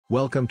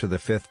Welcome to the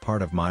fifth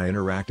part of my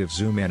interactive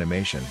zoom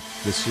animation,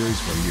 the series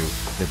where you,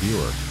 the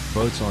viewer,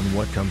 votes on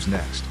what comes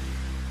next.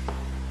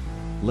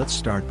 Let's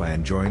start by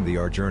enjoying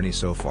our journey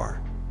so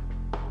far.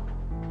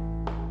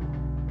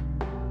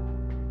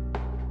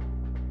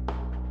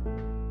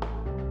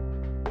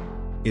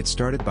 It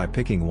started by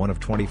picking one of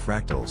 20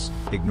 fractals,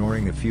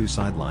 ignoring a few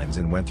sidelines,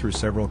 and went through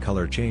several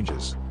color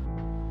changes.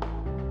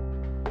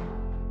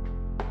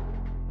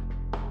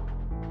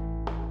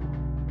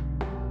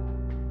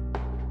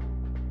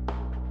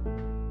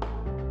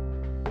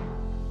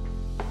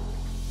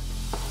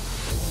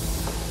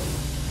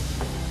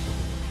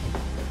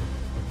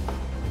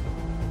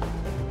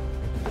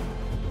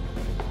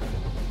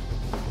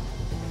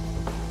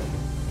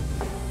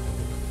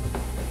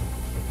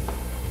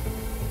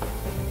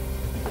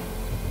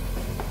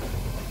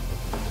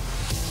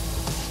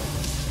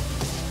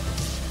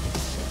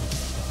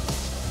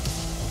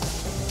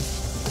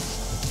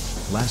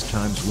 Last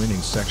time's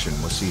winning section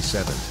was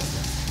C7.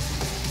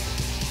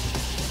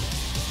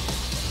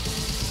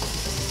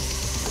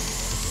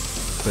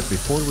 But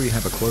before we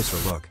have a closer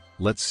look,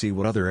 let's see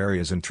what other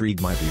areas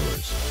intrigued my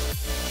viewers.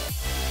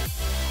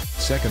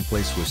 Second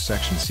place was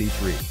section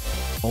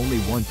C3. Only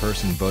one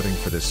person voting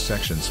for this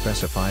section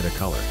specified a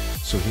color,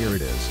 so here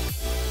it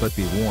is. But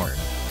be warned,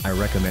 I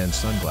recommend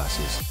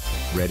sunglasses.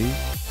 Ready?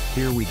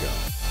 Here we go.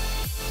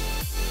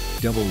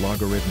 Double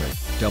logarithmic,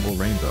 double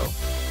rainbow.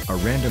 A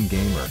random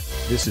gamer,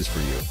 this is for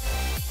you.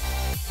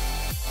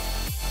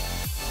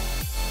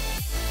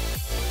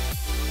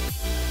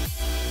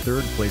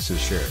 Third place is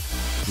shared.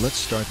 Let's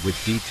start with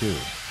D2.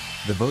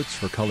 The votes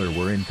for color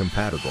were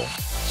incompatible,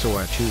 so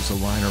I choose a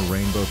liner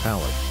rainbow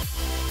palette.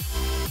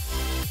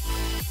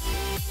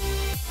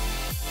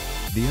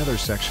 The other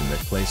section that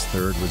placed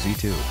third was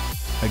E2.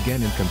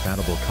 Again,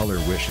 incompatible color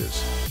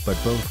wishes,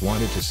 but both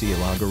wanted to see a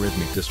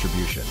logarithmic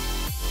distribution.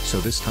 So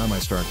this time I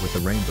start with the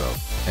rainbow,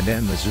 and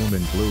then the zoom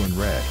in blue and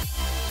red.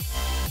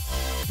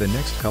 The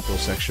next couple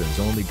sections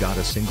only got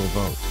a single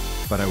vote,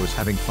 but I was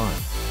having fun,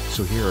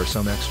 so here are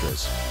some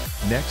extras.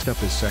 Next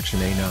up is section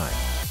A9.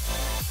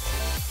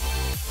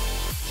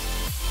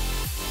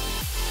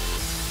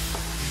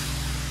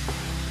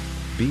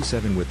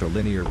 B7 with the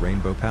linear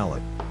rainbow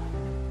palette.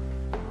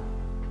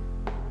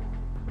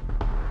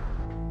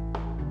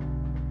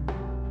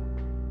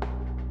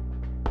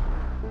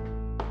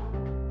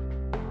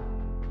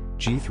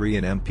 G3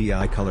 and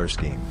MPI color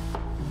scheme.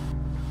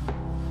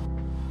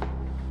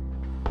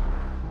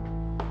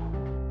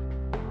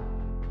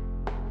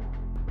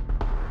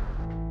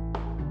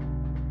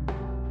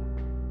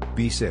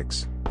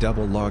 B6,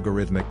 double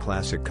logarithmic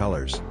classic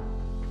colors.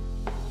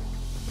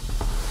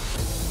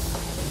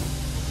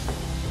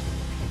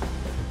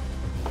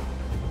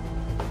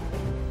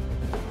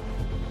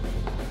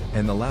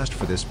 And the last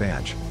for this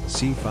batch,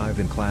 C5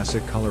 in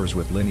classic colors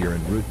with linear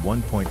and root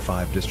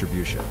 1.5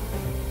 distribution.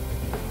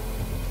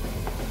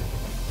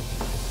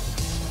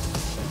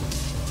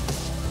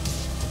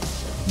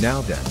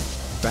 Now then,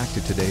 back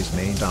to today's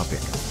main topic.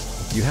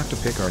 You have to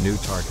pick our new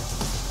target.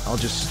 I'll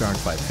just start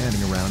by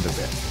panning around a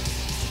bit.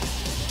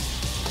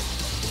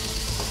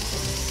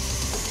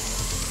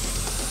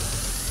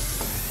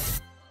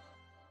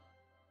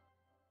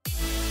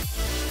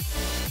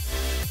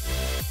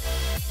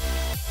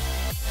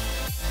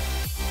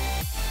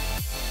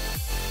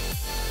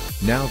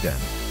 Now then,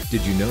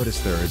 did you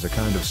notice there is a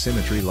kind of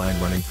symmetry line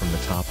running from the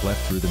top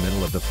left through the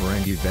middle of the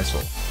Ferengi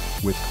vessel,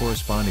 with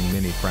corresponding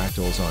mini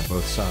fractals on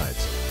both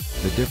sides?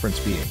 The difference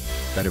being,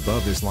 that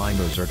above this line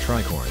those are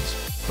tricorns,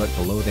 but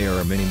below they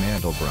are mini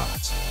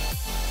Mandelbrots.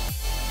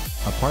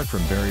 Apart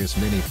from various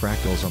mini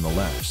fractals on the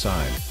left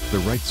side, the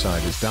right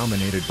side is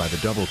dominated by the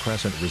double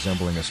crescent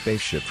resembling a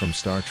spaceship from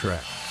Star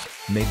Trek.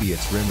 Maybe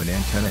its rim and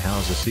antenna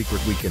house a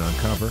secret we can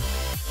uncover?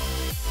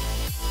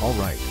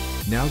 Alright,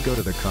 now go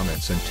to the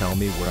comments and tell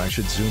me what I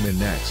should zoom in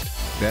next.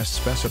 Best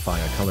specify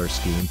a color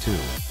scheme too.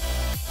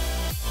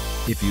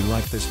 If you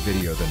liked this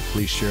video, then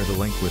please share the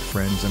link with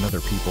friends and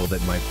other people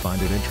that might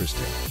find it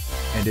interesting.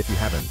 And if you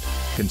haven't,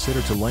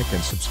 consider to like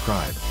and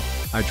subscribe.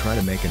 I try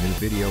to make a new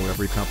video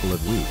every couple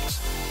of weeks.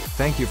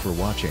 Thank you for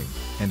watching,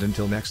 and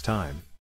until next time.